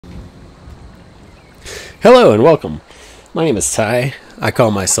Hello and welcome. My name is Ty. I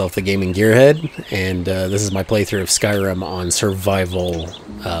call myself the Gaming Gearhead, and this is my playthrough of Skyrim on Survival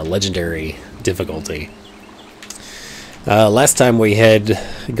Legendary difficulty. Last time we had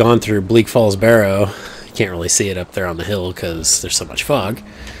gone through Bleak Falls Barrow. You can't really see it up there on the hill because there's so much fog.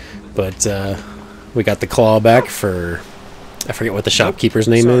 But we got the claw back for, I forget what the shopkeeper's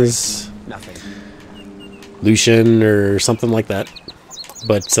name is. Nothing. Lucian or something like that.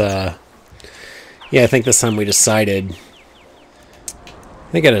 But yeah, I think this time we decided...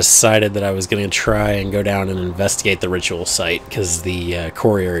 I decided that I was going to try and go down and investigate the ritual site, because the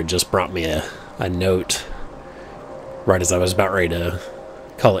courier had just brought me a note right as I was about ready to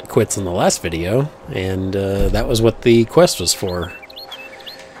call it quits in the last video, and that was what the quest was for.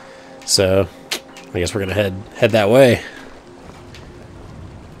 So, I guess we're going to head that way.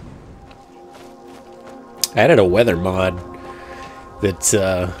 I added a weather mod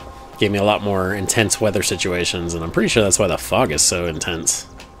that gave me a lot more intense weather situations, and I'm pretty sure that's why the fog is so intense.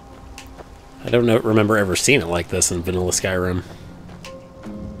 I don't remember ever seeing it like this in vanilla Skyrim.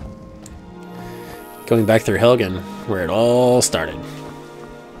 Going back through Helgen, where it all started.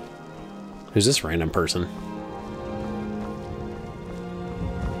 Who's this random person?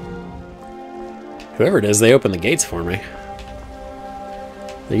 Whoever it is, they opened the gates for me.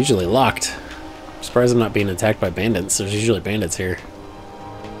 They're usually locked. I'm surprised I'm not being attacked by bandits. There's usually bandits here.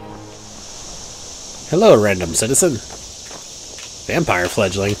 Hello, random citizen. Vampire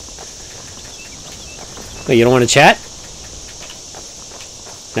fledgling. Oh, you don't want to chat?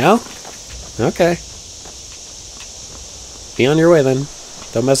 No? Okay. Be on your way then.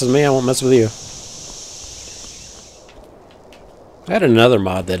 Don't mess with me, I won't mess with you. I had another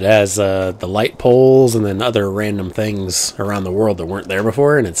mod that has the light poles and then other random things around the world that weren't there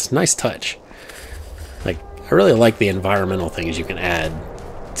before, and it's a nice touch. Like, I really like the environmental things you can add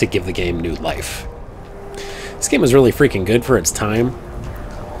to give the game new life. This game is really freaking good for its time,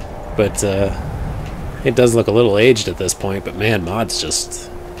 but it does look a little aged at this point, but man, mods just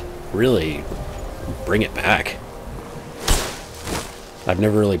really bring it back. I've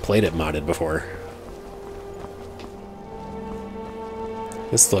never really played it modded before.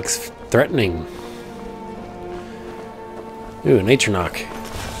 This looks threatening. Ooh, a nature knock.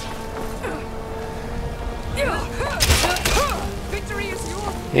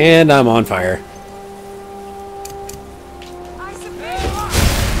 And I'm on fire.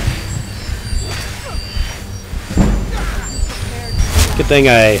 Good thing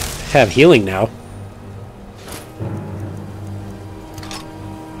I have healing now.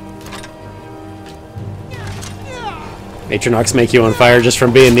 Nature knocks make you on fire just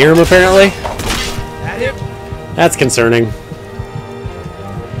from being near him, apparently. That's concerning.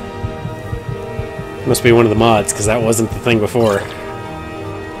 Must be one of the mods, because that wasn't the thing before.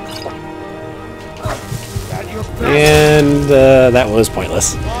 And that was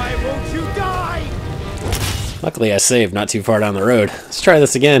pointless. Luckily I saved not too far down the road. Let's try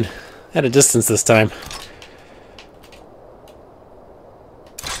this again. At a distance this time.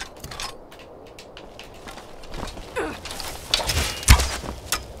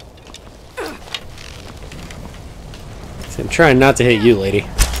 See, I'm trying not to hit you, lady.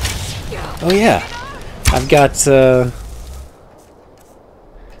 Oh yeah. I've got no,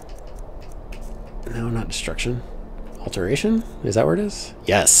 not destruction. Alteration? Is that where it is?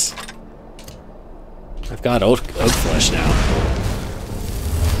 Yes. I've got oak flesh now.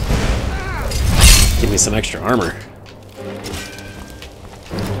 Give me some extra armor.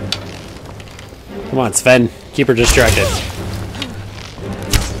 Come on, Sven. Keep her distracted.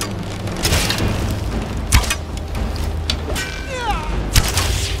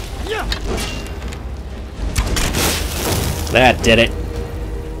 That did it.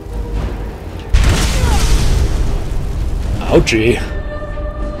 Ouchie.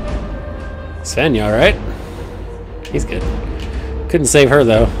 Sven, you alright? He's good. Couldn't save her,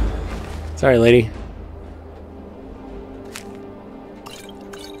 though. Sorry, lady.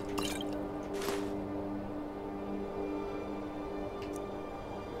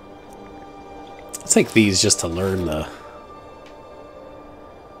 Let's take these just to learn the...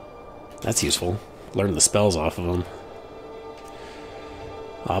 That's useful. Learn the spells off of them.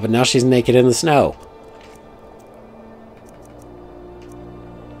 Oh, but now she's naked in the snow.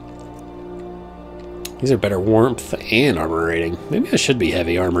 These are better warmth and armor rating. Maybe I should be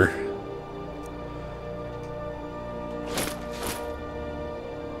heavy armor.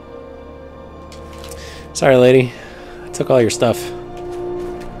 Sorry, lady. I took all your stuff.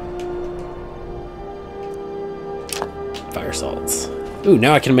 Fire salts. Ooh,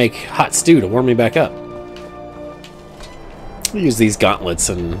 now I can make hot stew to warm me back up. I'll use these gauntlets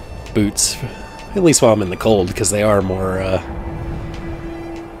and boots At least while I'm in the cold, because they are more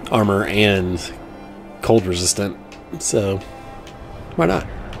armor and cold resistant. So, why not?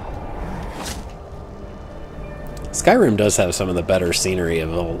 Skyrim does have some of the better scenery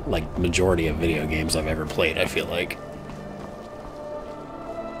of the like majority of video games I've ever played, I feel like.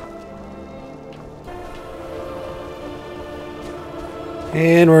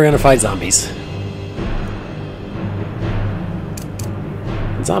 And we're gonna fight zombies.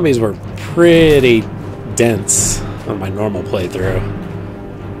 Zombies were pretty dense on my normal playthrough.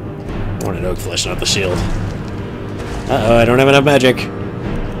 I wanted oak flesh, not the shield. Uh-oh, I don't have enough magic.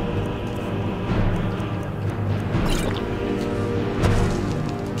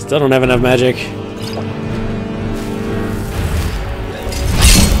 Still don't have enough magic.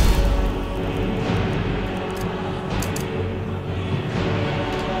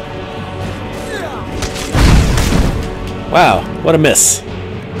 Wow, what a miss.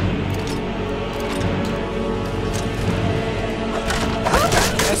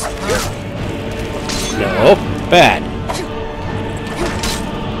 No, bad.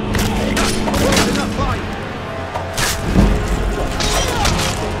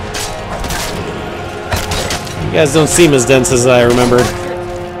 You guys don't seem as dense as I remembered.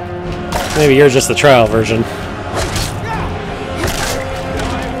 Maybe you're just the trial version.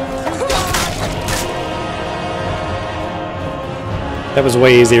 That was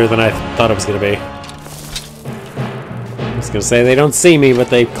way easier than I thought it was going to be. I was going to say they don't see me, but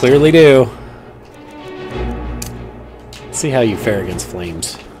they clearly do. Let's see how you fare against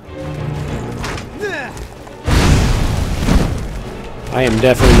flames. I am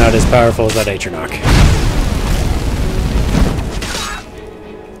definitely not as powerful as that Atronach.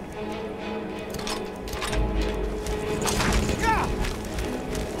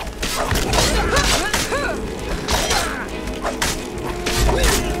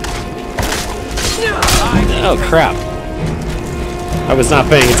 Oh crap. I was not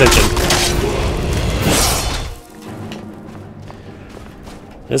paying attention.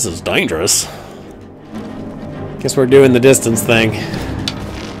 This is dangerous. Guess we're doing the distance thing.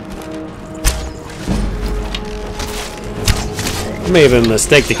 It may have been a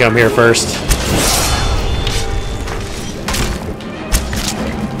mistake to come here first.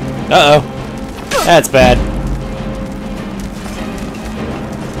 Uh-oh. That's bad.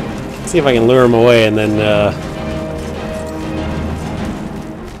 See if I can lure him away and then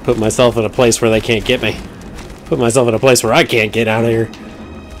put myself in a place where they can't get me. Put myself in a place where I can't get out of here.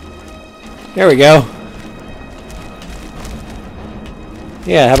 There we go.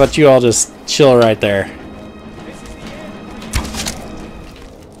 Yeah, how about you all just chill right there?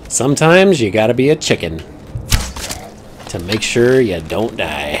 Sometimes you gotta be a chicken to make sure you don't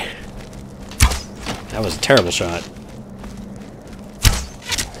die. That was a terrible shot.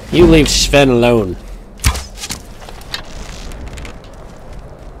 You leave Sven alone.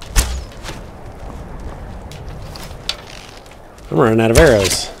 I'm running out of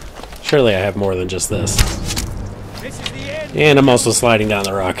arrows. Surely I have more than just this. And I'm also sliding down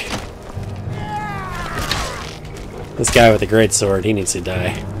the rock. This guy with the great sword, he needs to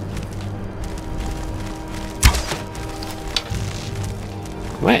die.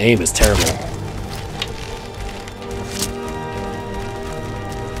 My aim is terrible.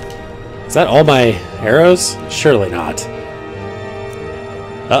 Is that all my arrows? Surely not.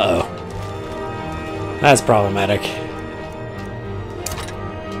 Uh-oh. That's problematic.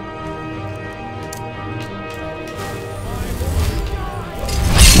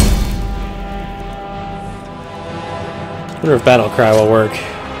 I wonder if Battle Cry will work.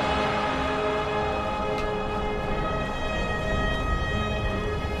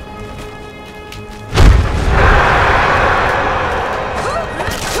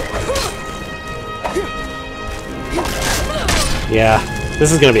 Yeah,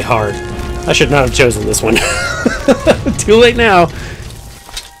 this is gonna be hard. I should not have chosen this one. Too late now.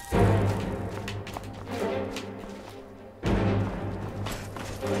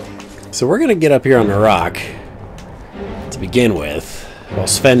 So we're gonna get up here on the rock to begin with, while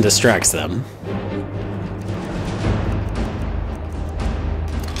Sven distracts them.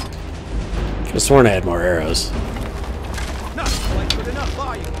 Could have sworn I had more arrows.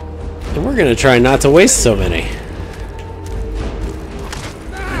 And we're gonna try not to waste so many.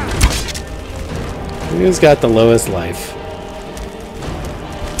 Who's got the lowest life?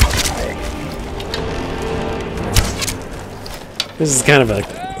 This is kind of a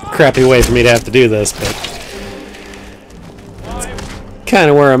crappy way for me to have to do this, but it's kind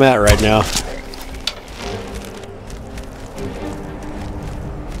of where I'm at right now.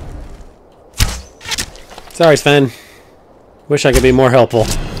 Sorry, Sven. Wish I could be more helpful.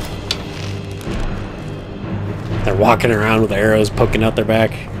 They're walking around with arrows poking out their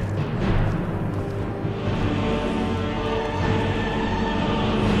back.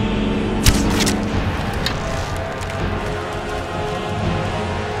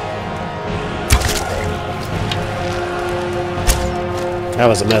 That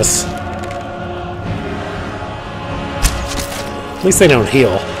was a miss. At least they don't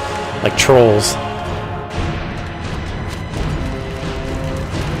heal, like trolls.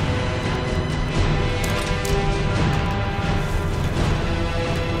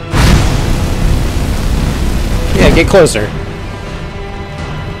 Yeah, get closer.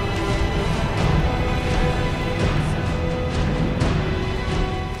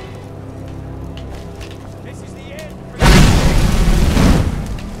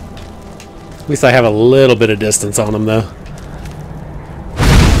 At least I have a little bit of distance on them, though.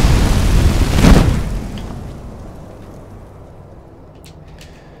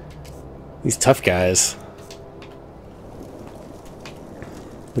 These tough guys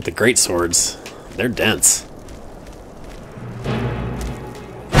with the great swords, they're dense.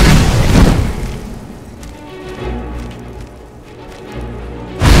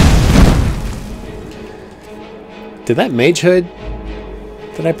 Did that mage hood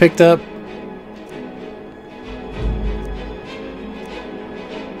that I picked up?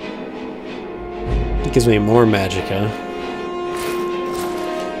 It gives me more magicka.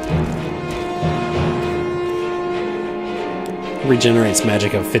 Regenerates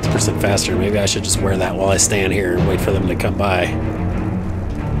magicka 50% faster. Maybe I should just wear that while I stand here and wait for them to come by.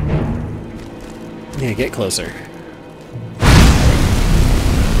 Yeah, get closer.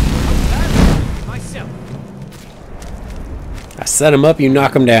 I set him up, you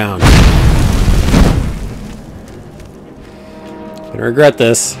knock him down. Gonna regret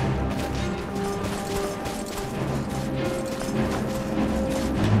this.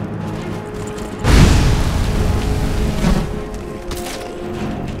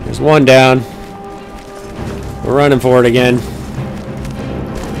 There's one down. We're running for it again.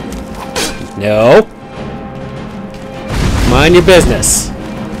 No. Mind your business.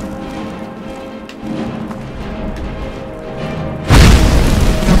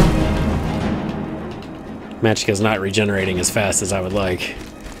 Magicka's not regenerating as fast as I would like.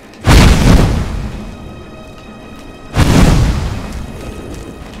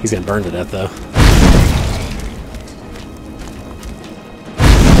 He's gonna burn to death, though.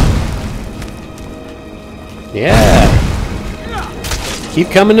 Yeah!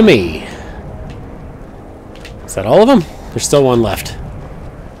 Keep coming to me. Is that all of them? There's still one left.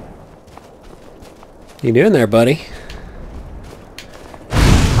 What you doing there, buddy?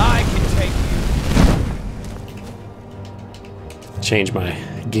 Change my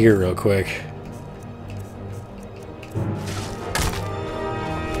gear real quick.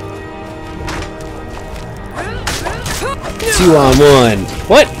 Two on one.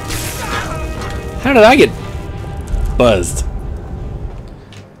 What? How did I get buzzed?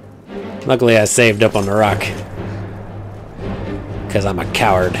 Luckily I saved up on the rock. Because I'm a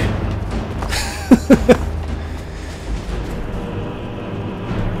coward.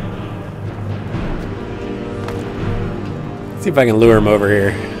 See if I can lure him over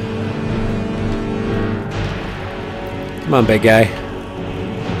here. Come on, big guy.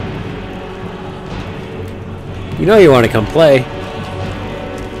 You know you want to come play.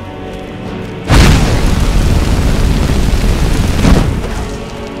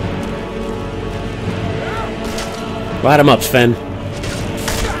 Light him up, Sven.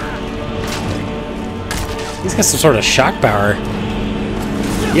 He's got some sort of shock power.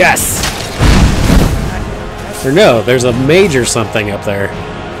 Yes! Or no, there's a mage or something up there.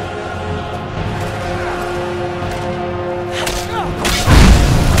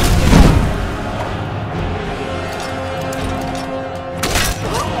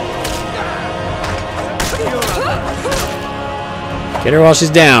 Get her while she's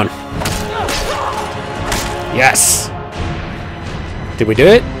down. Yes! Did we do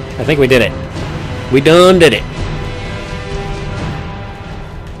it? I think we did it. We done did it.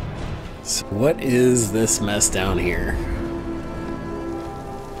 So what is this mess down here?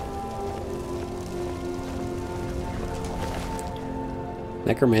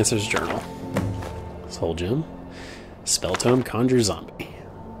 Necromancer's Journal. Soul Gem. Spell Tome Conjure Zombie.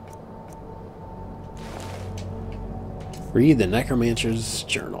 Read the Necromancer's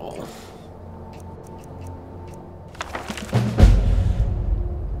Journal.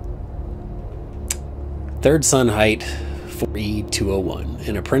 Third Sun Height, 4E201.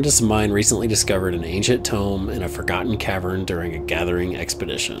 An apprentice of mine recently discovered an ancient tome in a forgotten cavern during a gathering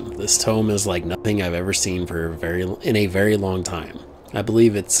expedition. This tome is like nothing I've ever seen in a very long time. I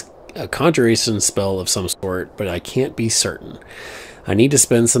believe it's a conjuration spell of some sort, but I can't be certain. I need to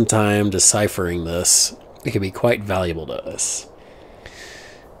spend some time deciphering this. It could be quite valuable to us.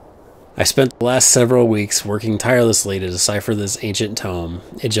 I spent the last several weeks working tirelessly to decipher this ancient tome.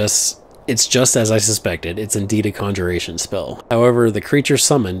 It's just as I suspected. It's indeed a conjuration spell. However, the creature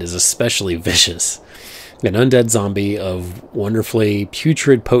summoned is especially vicious. An undead zombie of wonderfully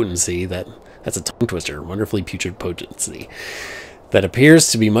putrid potency that's a tongue twister, wonderfully putrid potency, that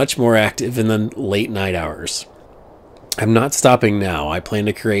appears to be much more active in the late night hours. I'm not stopping now. I plan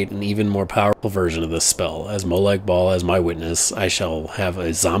to create an even more powerful version of this spell. As Molag Bal as my witness, I shall have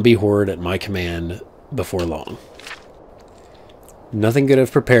a zombie horde at my command before long. Nothing could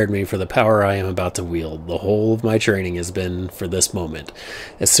have prepared me for the power I am about to wield. The whole of my training has been for this moment.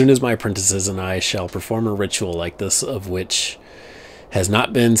 As soon as my apprentices and I shall perform a ritual like this, of which has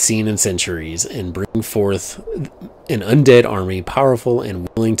not been seen in centuries, and bring forth an undead army powerful and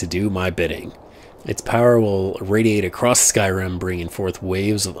willing to do my bidding. Its power will radiate across Skyrim, bringing forth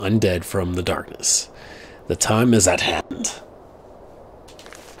waves of undead from the darkness. The time is at hand.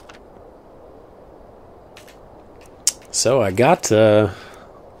 So I got the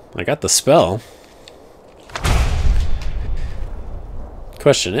spell.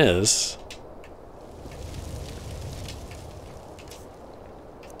 Question is,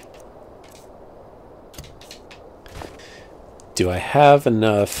 do I have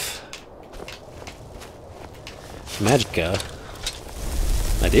enough magicka?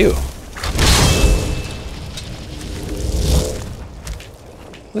 I do.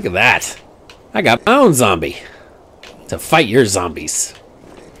 Look at that. I got my own zombie to fight your zombies.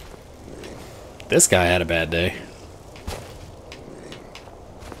 This guy had a bad day.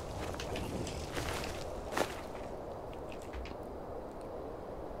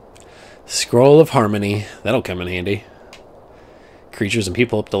 Scroll of Harmony. That'll come in handy. Creatures and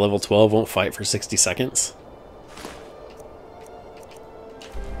people up to level 12 won't fight for 60 seconds.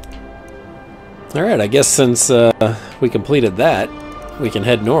 Alright, I guess since we completed that, we can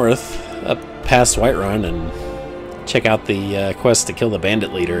head north, up past Whiterun, and check out the quest to kill the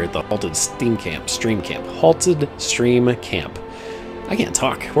bandit leader at the Halted Stream Camp. Halted Stream Camp. I can't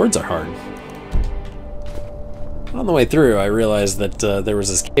talk. Words are hard. On the way through, I realized that there was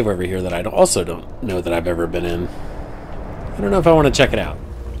this cave over here that I also don't know that I've ever been in. I don't know if I want to check it out.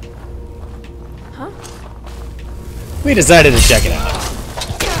 Huh? We decided to check it out.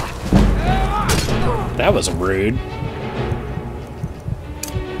 That was rude.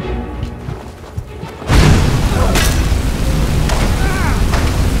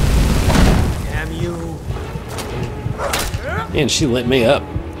 Damn you. Man, she lit me up.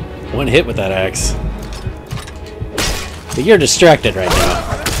 One hit with that axe. But you're distracted right now.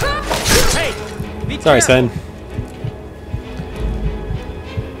 Hey, sorry, Sven.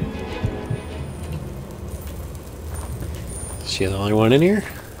 Is she the only one in here?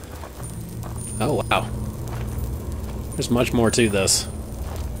 Oh, wow. There's much more to this.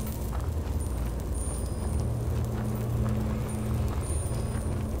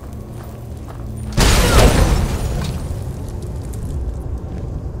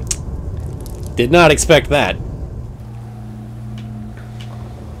 Did not expect that.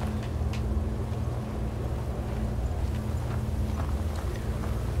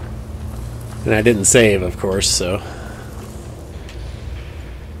 And I didn't save, of course, so...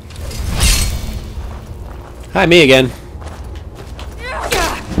 Hi, me again.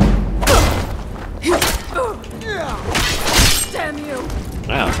 damn you!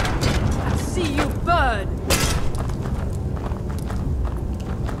 Wow. I see you burn!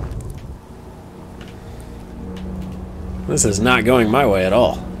 This is not going my way at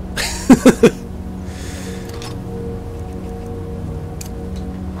all.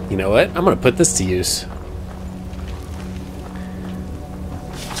 You know what? I'm gonna put this to use.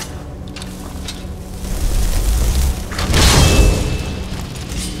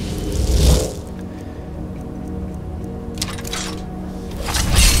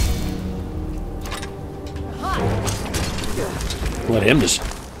 Let him just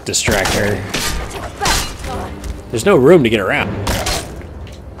distract her. There's no room to get around.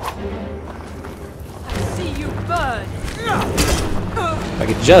 I see you burn! If I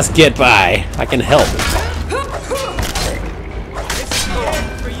could just get by, I can help. It's the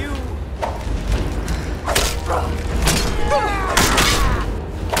end for you!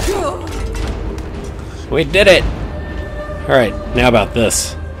 We did it! Alright, now about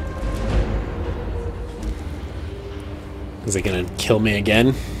this. Is it gonna kill me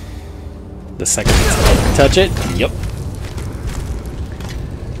again? The second I touch it? Yep.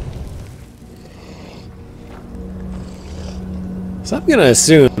 So I'm gonna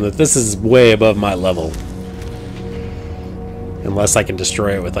assume that this is way above my level. Unless I can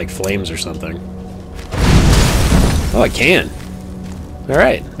destroy it with like flames or something. Oh, I can.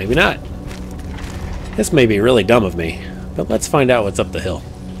 Alright, maybe not. This may be really dumb of me, but let's find out what's up the hill.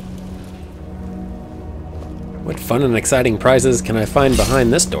 What fun and exciting prizes can I find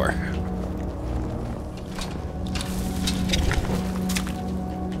behind this door?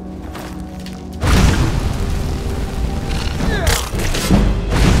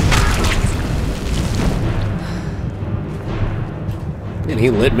 And he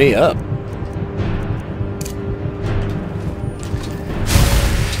lit me up.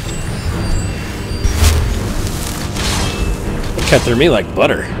 It cut through me like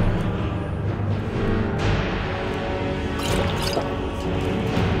butter.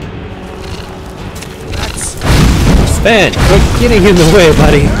 Sven, quit getting in the way,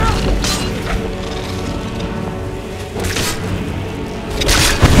 buddy.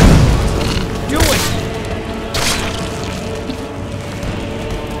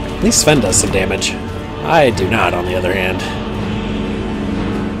 At least Sven does some damage. I do not, on the other hand.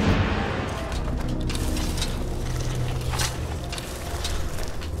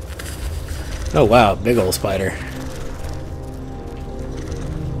 Oh wow, big ol' spider.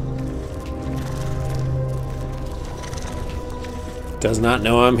 Does not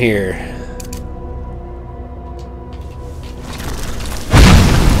know I'm here.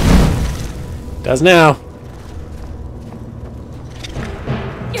 Does now.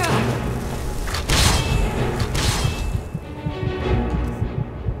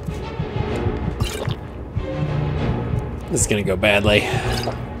 This is gonna go badly.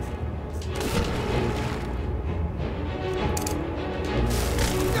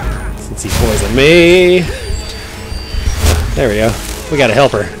 Since he poisoned me. There we go. We gotta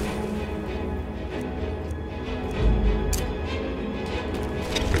help her.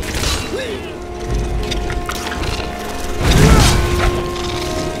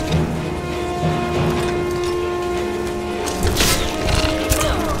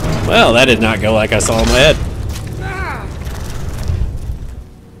 Well, that did not go like I saw in my head.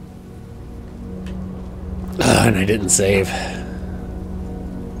 And I didn't save.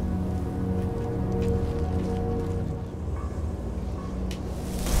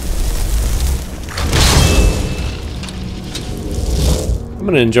 I'm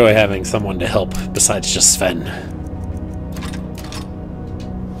gonna enjoy having someone to help besides just Sven.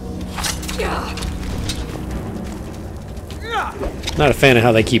 Not a fan of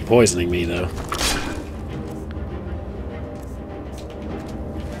how they keep poisoning me, though.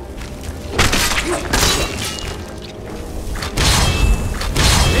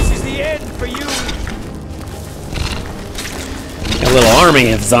 A little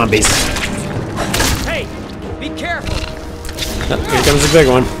army of zombies. Hey, be careful. Oh, here comes a big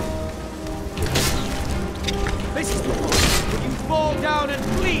one. This is the one where you fall down and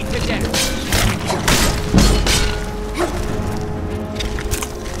bleed to death.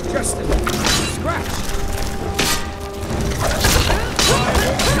 Just a scratch.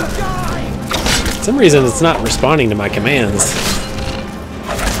 For some reason, it's not responding to my commands.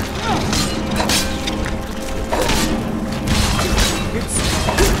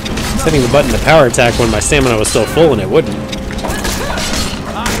 Hitting the button to power attack when my stamina was still full and it wouldn't.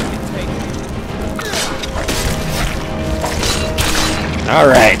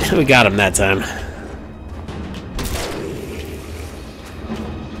 Alright, we got him that time.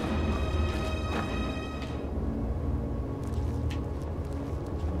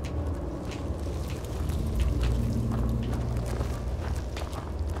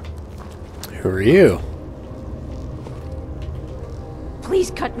 Who are you? Please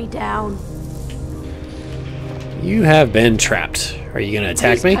cut me down. You have been trapped. Are you gonna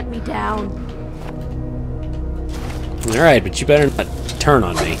attack Please me? cut me down. Alright, but you better not turn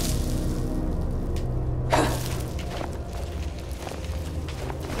on me.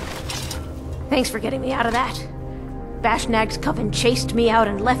 Thanks for getting me out of that. Bashnag's coven chased me out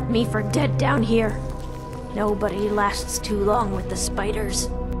and left me for dead down here. Nobody lasts too long with the spiders.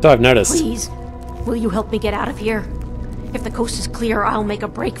 So I've noticed. Please, will you help me get out of here? If the coast is clear, I'll make a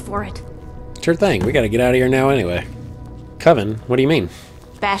break for it. Sure thing, we gotta get out of here now anyway. Coven? What do you mean?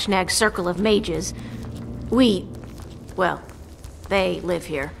 Bashnag's circle of mages. Well, they live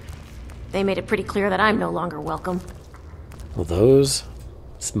here. They made it pretty clear that I'm no longer welcome. Well, those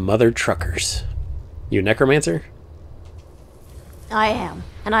mother truckers. You a necromancer? I am,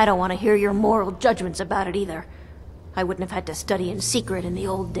 and I don't want to hear your moral judgments about it either. I wouldn't have had to study in secret in the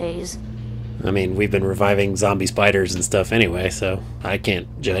old days. I mean, we've been reviving zombie spiders and stuff anyway, so I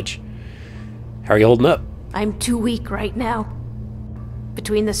can't judge. How are you holding up? I'm too weak right now.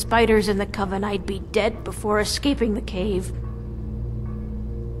 Between the spiders and the coven, I'd be dead before escaping the cave.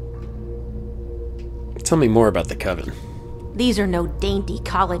 Tell me more about the coven. These are no dainty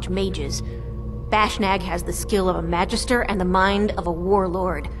college mages. Bashnag has the skill of a magister and the mind of a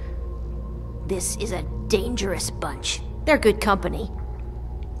warlord. This is a dangerous bunch. They're good company.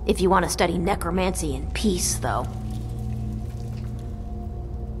 If you want to study necromancy in peace, though.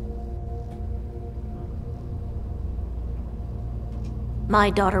 My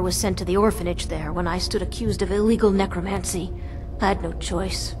daughter was sent to the orphanage there when I stood accused of illegal necromancy. I had no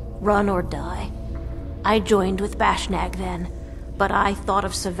choice. Run or die. I joined with Bashnag then, but I thought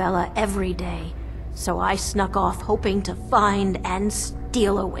of Savella every day, so I snuck off hoping to find and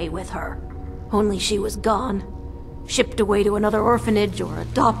steal away with her. Only she was gone. Shipped away to another orphanage, or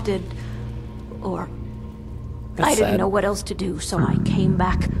adopted, or... I didn't know what else to do, so I came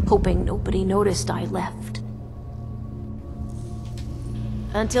back, hoping nobody noticed I left.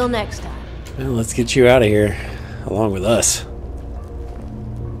 Until next time. Well, let's get you out of here, along with us.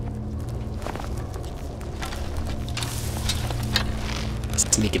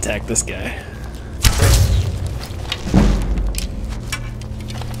 Sneak attack this guy.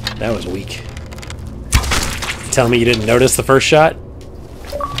 That was weak. Tell me you didn't notice the first shot?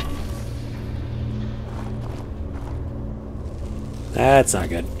 That's not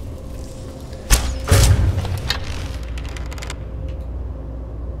good.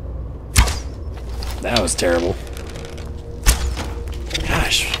 That was terrible.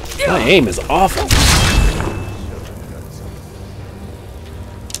 Gosh, my aim is awful.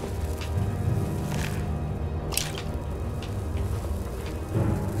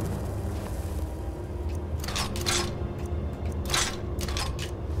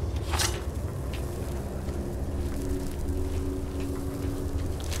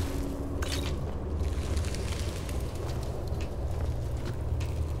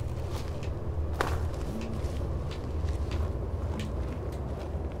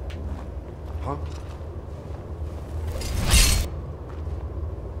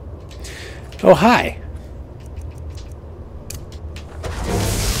 Oh, hi.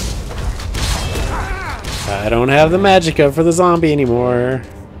 I don't have the magicka for the zombie anymore.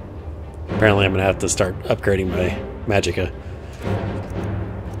 Apparently I'm gonna have to start upgrading my magicka.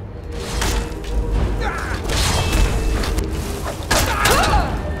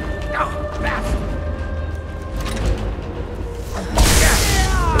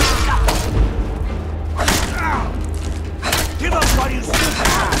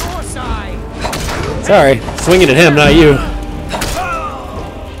 Sorry, swinging at him, not you.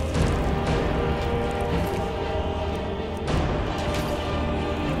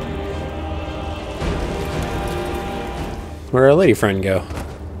 Where'd our lady friend go?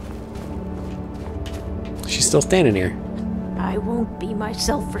 She's still standing here. I won't be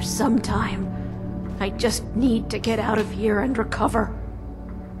myself for some time. I just need to get out of here and recover.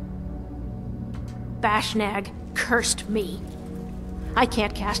 Bashnag cursed me. I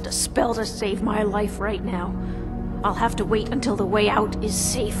can't cast a spell to save my life right now. I'll have to wait until the way out is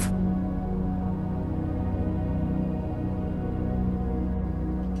safe.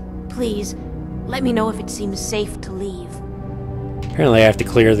 Please, let me know if it seems safe to leave. Apparently I have to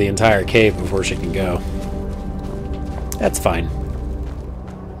clear the entire cave before she can go. That's fine.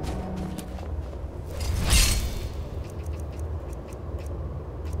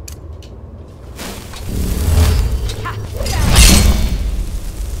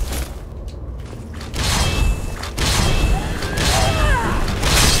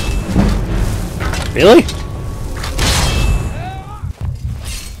 Really?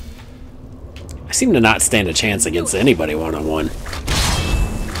 I seem to not stand a chance against anybody one-on-one.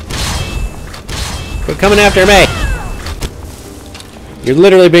 Quit coming after me! You're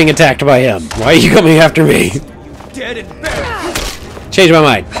literally being attacked by him. Why are you coming after me? Dead and buried. Change my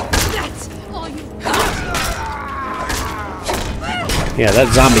mind. That's all you got. Yeah,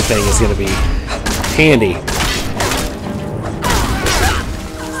 that zombie thing is gonna be handy.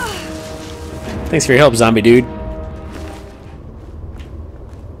 Thanks for your help, zombie dude.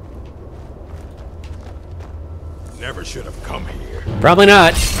 Never should have come here. Probably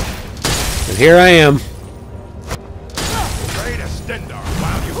not. But here I am. Pray to Stendar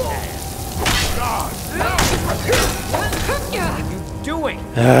while you can. God! What are you doing?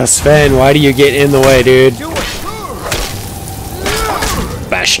 Sven, why do you get in the way, dude? Do it!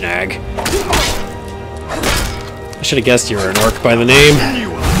 Bashnag. I should have guessed you were an orc by the name.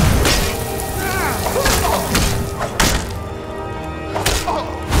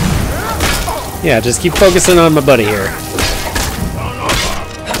 Yeah, just keep focusing on my buddy here.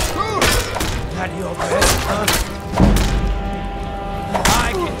 Not your best, huh?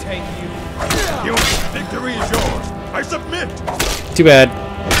 take you. Victory is yours. I submit. Too bad.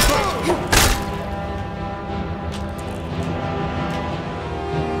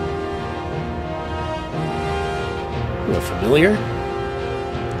 Ooh, a familiar?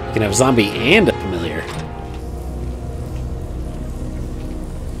 You can have zombie and a familiar.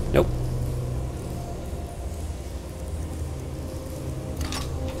 Nope.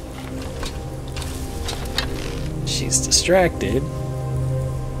 She's distracted.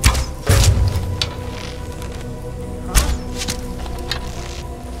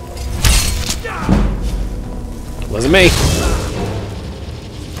 Wasn't me.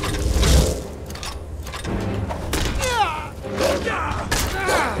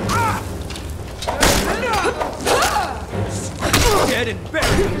 Dead and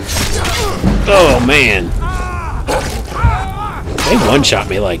buried. Oh man. They one-shot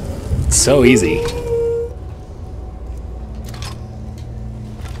me like so easy.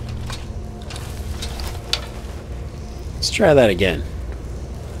 Let's try that again.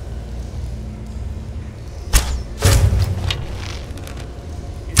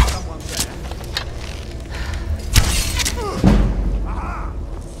 Is someone there?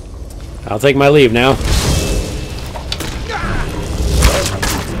 I'll take my leave now.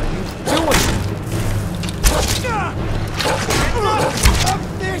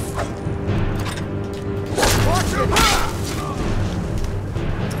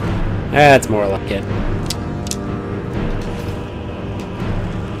 That's more like it.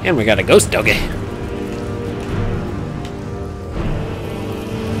 And we got a ghost doggy.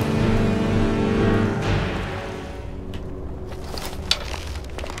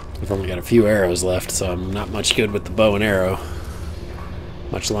 I've only got a few arrows left, so I'm not much good with the bow and arrow.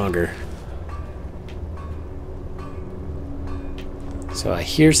 Much longer. So I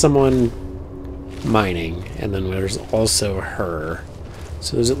hear someone mining, and then there's also her.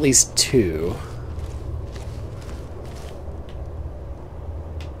 So there's at least two.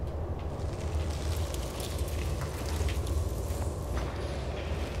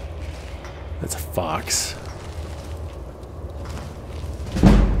 That's a fox.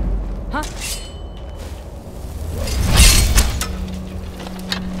 Huh?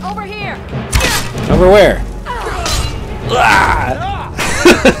 Over here. Over where? Ah!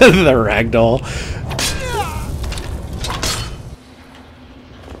 The ragdoll.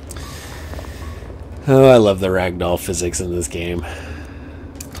 Oh, I love the ragdoll physics in this game.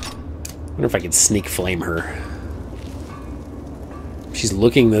 Wonder if I could sneak flame her. She's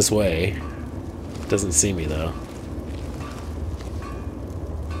looking this way. Doesn't see me though.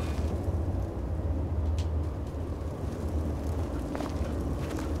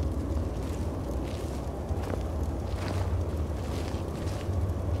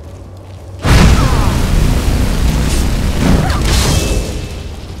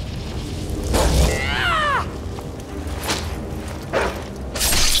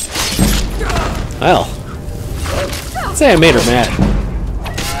 Well, I'd say I made her mad.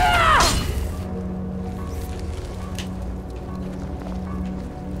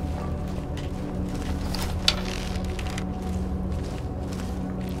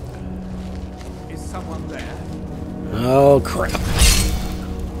 Is someone there? Oh, crap.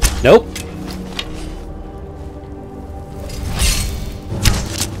 Nope.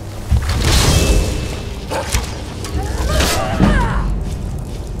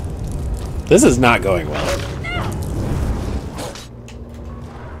 This is not going well.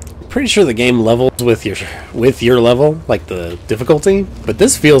 Pretty sure the game levels with your level, like the difficulty, but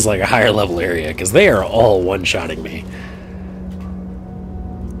this feels like a higher level area because they are all one-shotting me.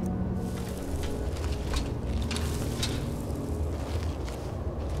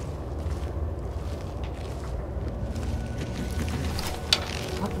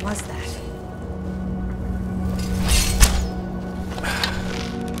 What was that?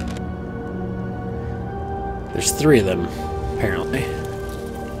 There's three of them, apparently.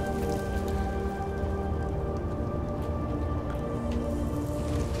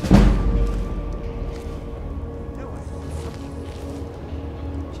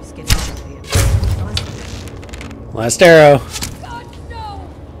 She's getting really Last arrow. God, no!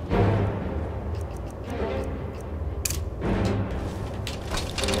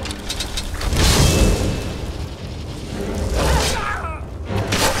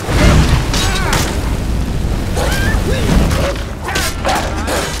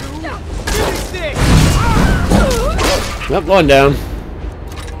 Yep, one down.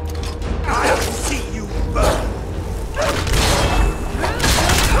 I'll see you burn.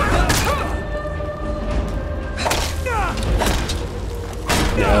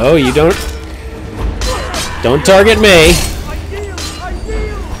 No, you don't. Don't target me. I yield! I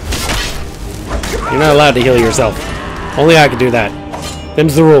yield! You're not allowed to heal yourself. Only I can do that.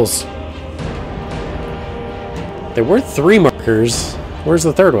 Them's the rules. There were 3 markers. Where's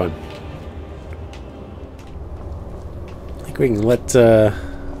the 3rd one? I think we can let the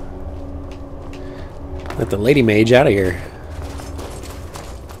lady mage out of here.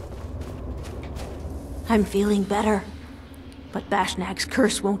 I'm feeling better, but Bashnag's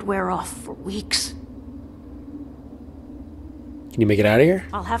curse won't wear off for weeks. Can you make it out of here?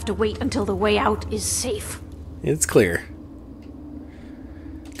 I'll have to wait until the way out is safe. It's clear.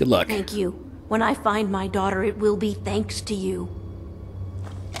 Good luck. Thank you. When I find my daughter, it will be thanks to you.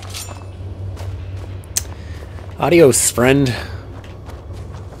 Adios, friend.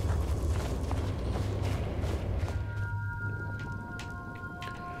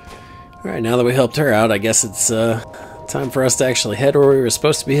 Alright, now that we helped her out, I guess it's time for us to actually head where we were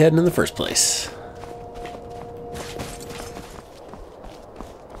supposed to be heading in the first place.